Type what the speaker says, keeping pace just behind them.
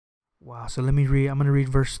Wow. So let me read. I'm going to read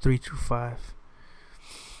verse 3 through 5.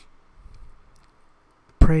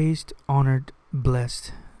 Praised, honored,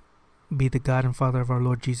 blessed be the God and Father of our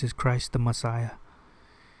Lord Jesus Christ, the Messiah.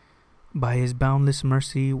 By his boundless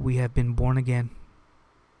mercy we have been born again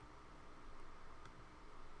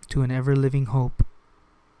to an ever-living hope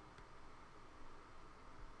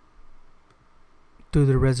through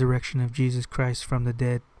the resurrection of Jesus Christ from the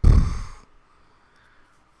dead.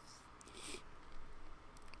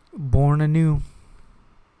 Born anew.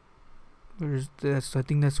 I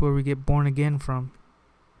think that's where we get born again from.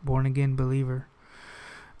 Born again believer.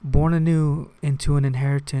 Born anew into an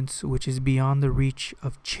inheritance which is beyond the reach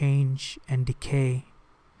of change and decay,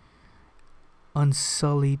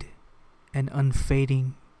 unsullied and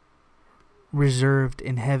unfading, reserved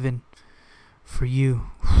in heaven for you.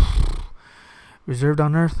 Reserved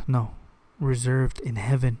on earth? No. Reserved in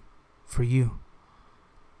heaven for you.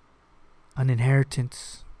 An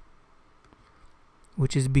inheritance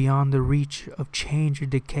which is beyond the reach of change or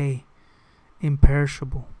decay,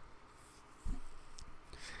 imperishable,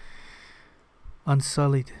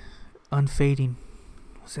 unsullied, unfading.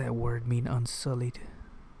 What's that word mean, unsullied?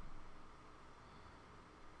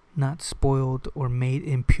 Not spoiled or made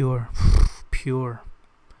impure. Pure.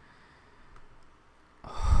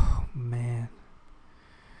 Oh, man.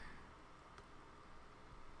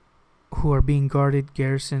 Who are being guarded,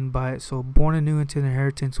 garrisoned by it. So born anew into an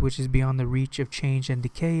inheritance which is beyond the reach of change and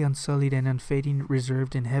decay, unsullied and unfading,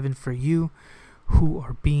 reserved in heaven for you, who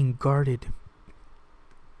are being guarded,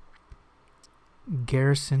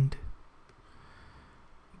 garrisoned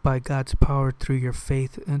by God's power through your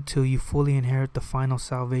faith until you fully inherit the final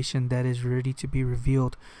salvation that is ready to be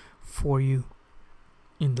revealed for you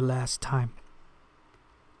in the last time.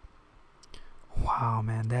 Wow,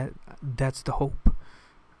 man, that's the hope.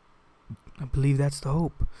 I believe that's the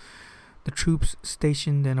hope. The troops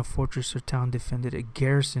stationed in a fortress or town defended, a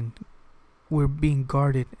garrison. We're being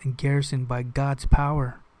guarded and garrisoned by God's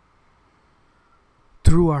power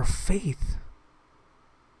through our faith.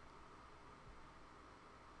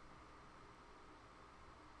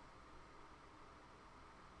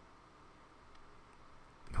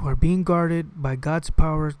 We're being guarded by God's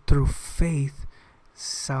power through faith,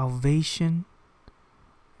 salvation,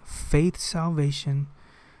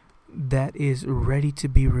 that is ready to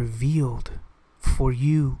be revealed for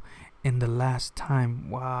you in the last time.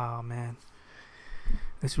 Wow, man.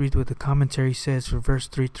 Let's read what the commentary says for verse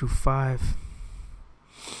 3 through 5.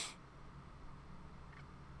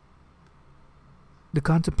 The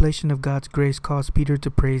contemplation of God's grace caused Peter to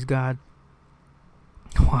praise God.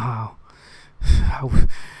 Wow.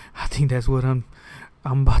 I think that's what I'm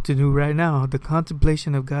about to do right now. The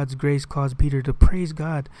contemplation of God's grace caused Peter to praise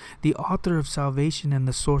God, the author of salvation and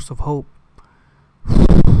the source of hope.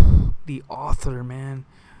 The author, man.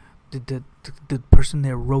 The person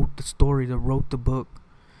that wrote the story, that wrote the book.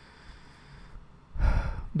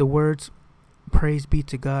 The words, praise be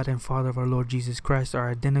to God and Father of our Lord Jesus Christ,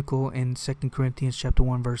 are identical in 2 Corinthians chapter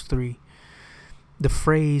 1, verse 3. The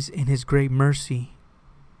phrase, in his great mercy,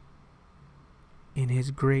 in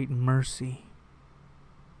his great mercy,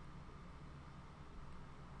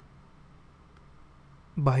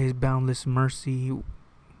 by his boundless mercy,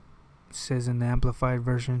 says in the Amplified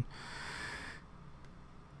Version,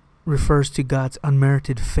 refers to God's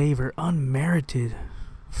unmerited favor. Unmerited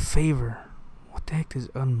favor. What the heck does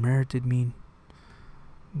unmerited mean?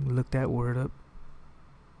 Look that word up.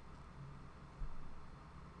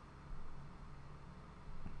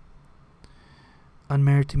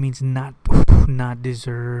 Unmerited means not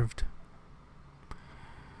deserved.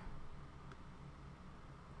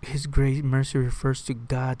 His great mercy refers to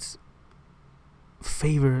God's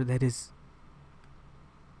favor that is,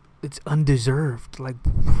 it's undeserved. Like,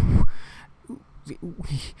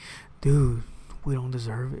 dude, we don't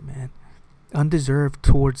deserve it, man. Undeserved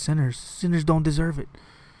towards sinners. Sinners don't deserve it.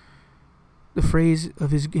 The phrase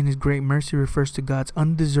of in his great mercy refers to God's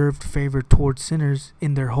undeserved favor towards sinners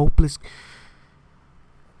in their hopeless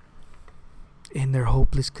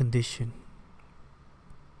condition.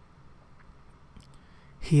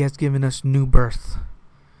 He has given us new birth.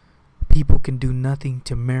 People can do nothing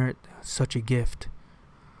to merit such a gift.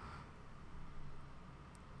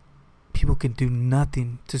 People can do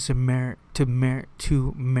nothing to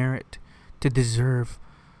deserve,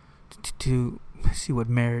 to see what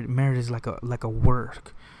merit is like a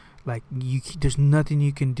work. Like there's nothing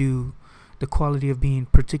you can do, the quality of being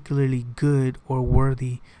particularly good or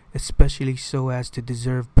worthy, especially so as to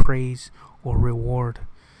deserve praise or reward.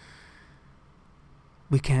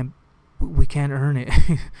 We can't earn it.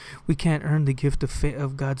 We can't earn the gift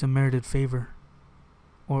of God's unmerited favor,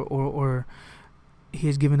 or He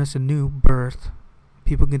has given us a new birth.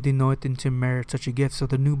 People can deny it to merit such a gift. So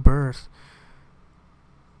the new birth,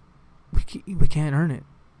 we can't earn it.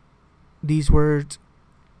 These words,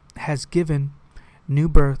 has given, new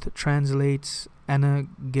birth, translates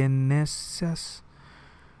anagenesis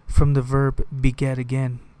from the verb beget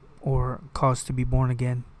again, or cause to be born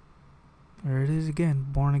again. There it is again,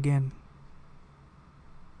 born again.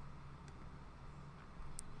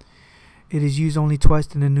 It is used only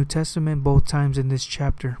twice in the New Testament, both times in this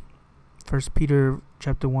chapter. 1 Peter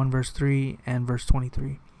chapter 1 verse 3 and verse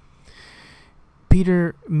 23.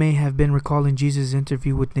 Peter may have been recalling Jesus'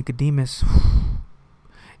 interview with Nicodemus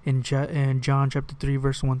in John chapter 3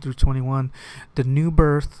 verse 1 through 21. The new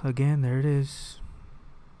birth, again, there it is,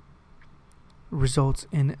 results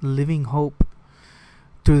in living hope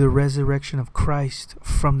through the resurrection of Christ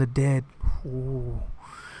from the dead. Ooh,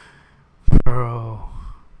 bro.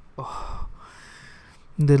 Oh.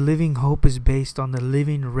 The living hope is based on the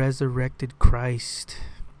living resurrected Christ.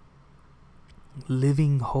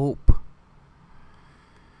 Living hope.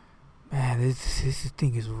 Man, this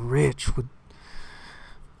thing is rich with...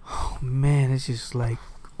 Oh man, it's just like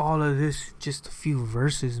all of this, just a few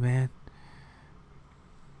verses, man.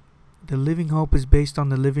 The living hope is based on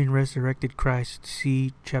the living resurrected Christ.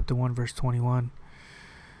 See chapter 1 verse 21.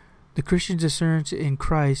 The Christian's assurance in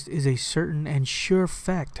Christ is a certain and sure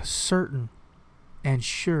fact. Certain and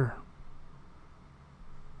sure.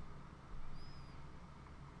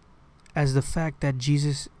 As the fact that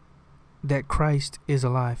Christ is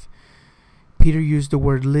alive. Peter used the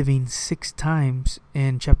word living 6 times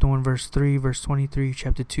in chapter 1 verse 3, verse 23,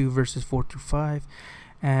 chapter 2 verses 4 through 5,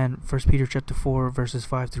 and 1 Peter chapter 4 verses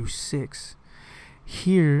 5 through 6.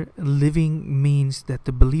 Here, living means that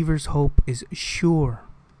the believer's hope is sure,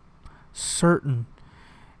 certain,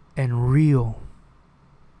 and real.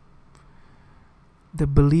 The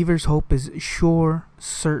believer's hope is sure,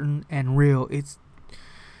 certain, and real. It's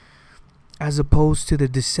as opposed to the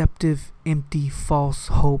deceptive, empty, false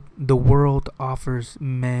hope the world offers.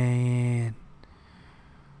 Man.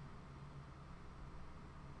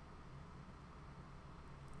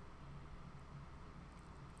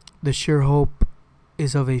 The sure hope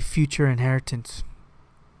is of a future inheritance.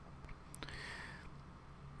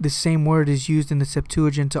 The same word is used in the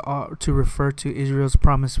Septuagint to refer to Israel's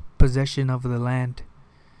promised possession of the land.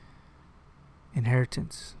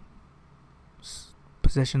 Inheritance.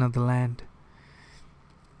 Possession of the land.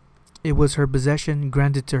 It was her possession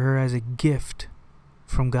granted to her as a gift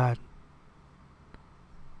from God.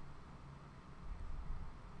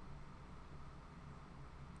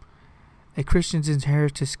 A Christian's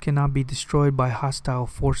inheritance cannot be destroyed by hostile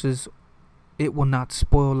forces. It will not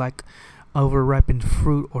spoil like overripened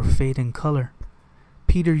fruit or fade in color.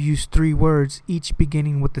 Peter used 3 words, each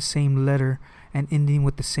beginning with the same letter and ending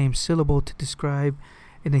with the same syllable, to describe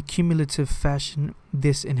in a cumulative fashion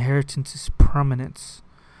this inheritance's prominence.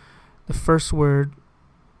 The first word,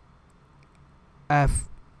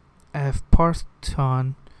 apparthon,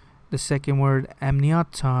 the second word,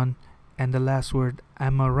 amniaton, and the last word,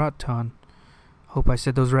 amaraton. Hope I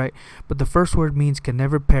said those right. But the first word means can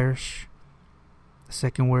never perish. The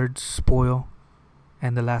second word, spoil,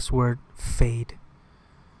 and the last word, fade.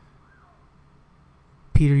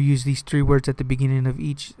 Peter used these 3 words at the beginning of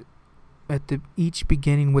each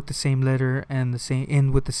beginning with the same letter and the same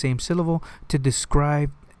end with the same syllable to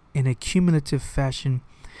describe in a cumulative fashion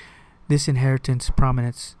this inheritance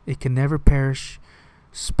prominence. It can never perish,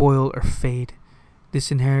 spoil, or fade.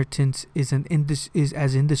 This inheritance is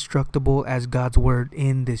as indestructible as God's word.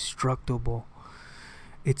 Indestructible.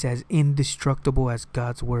 It's as indestructible as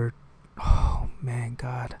God's word. Oh man,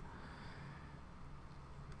 God.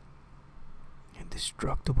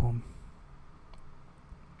 Indestructible.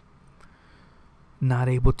 Not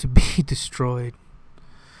able to be destroyed.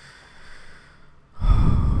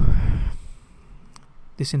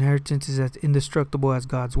 This inheritance is as indestructible as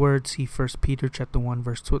God's word. See 1 Peter chapter 1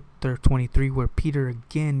 verse 23, where Peter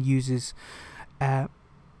again uses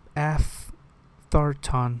aphtharton.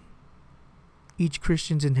 Each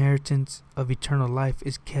Christian's inheritance of eternal life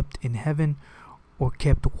is kept in heaven or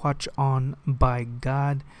kept watch on by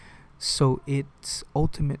God, so its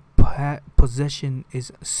ultimate possession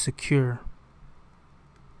is secure.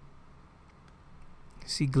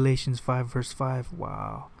 See Galatians 5 verse 5.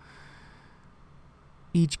 Wow.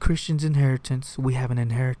 Each Christian's inheritance, we have an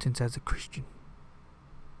inheritance as a Christian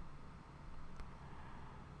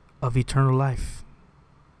of eternal life.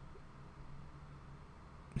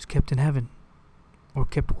 It's kept in heaven or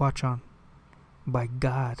kept watch on by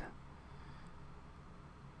God.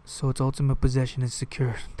 So its ultimate possession is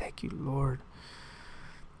secure. Thank you, Lord.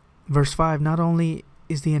 Verse 5, not only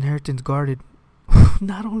is the inheritance guarded,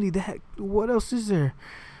 Not only that, what else is there?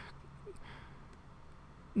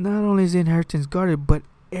 Not only is the inheritance guarded, but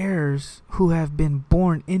heirs who have been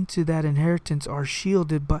born into that inheritance are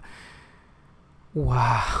shielded. But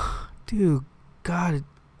wow, dude, God,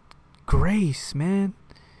 grace, man.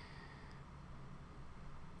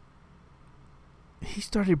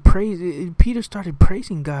 Peter started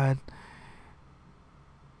praising God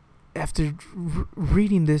after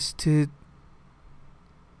reading this, to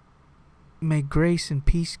may grace and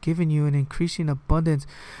peace given you in increasing abundance.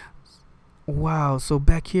 Wow. So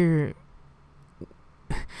back here,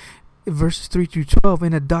 verses 3 through 12,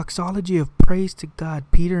 in a doxology of praise to God,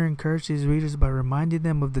 Peter encouraged his readers by reminding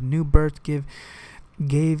them of the new birth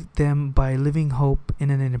gave them by living hope in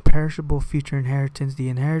an imperishable future inheritance. The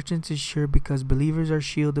inheritance is sure because believers are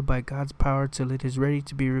shielded by God's power till it is ready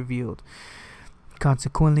to be revealed.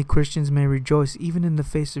 Consequently, Christians may rejoice even in the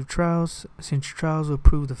face of trials, since trials will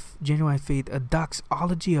prove the genuine faith. A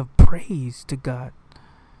doxology of praise to God.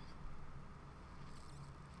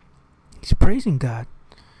 He's praising God.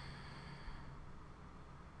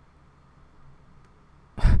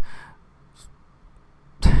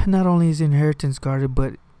 Not only is inheritance guarded,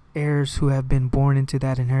 but heirs who have been born into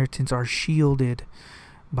that inheritance are shielded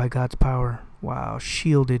by God's power. Wow,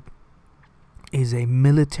 shielded is a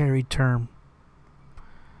military term.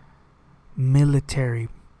 Military.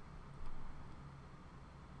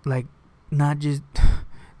 Like, not just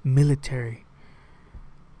military.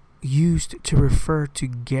 Used to refer to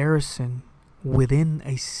garrison within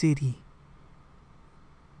a city.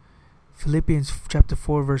 Philippians chapter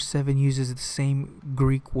 4 verse 7 uses the same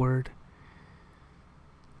Greek word.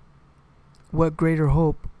 What greater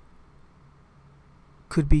hope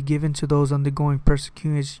could be given to those undergoing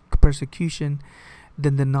persecution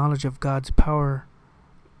than the knowledge of God's power?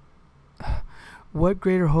 What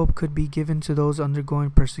greater hope could be given to those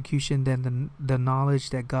undergoing persecution than the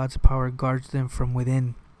knowledge that God's power guards them from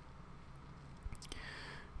within,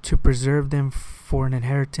 to preserve them for an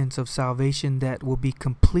inheritance of salvation that will be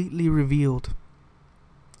completely revealed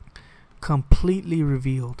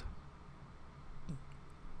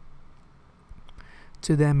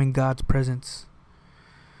to them in God's presence.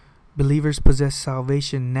 Believers possess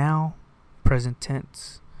salvation now, present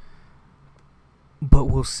tense, but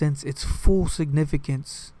will sense its full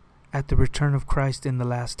significance at the return of Christ in the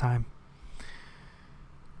last time.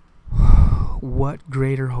 What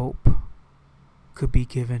greater hope could be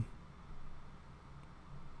given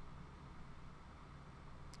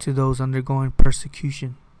to those undergoing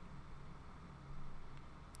persecution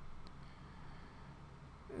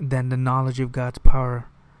than the knowledge of God's power,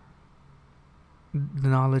 the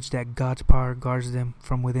knowledge that God's power guards them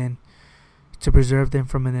from within, to preserve them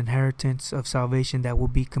from an inheritance of salvation that will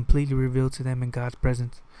be completely revealed to them in God's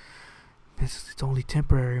presence. It's only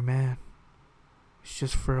temporary, man. It's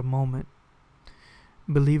just for a moment.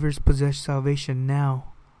 Believers possess salvation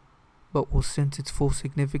now, but will sense its full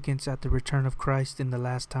significance at the return of Christ in the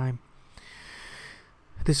last time.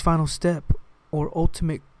 This final step, or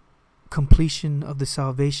ultimate completion of the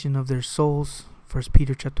salvation of their souls, 1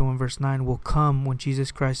 Peter chapter 1 verse 9, will come when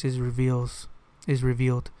Jesus Christ is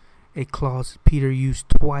revealed. A clause Peter used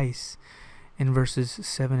twice in verses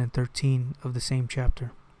 7 and 13 of the same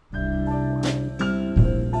chapter.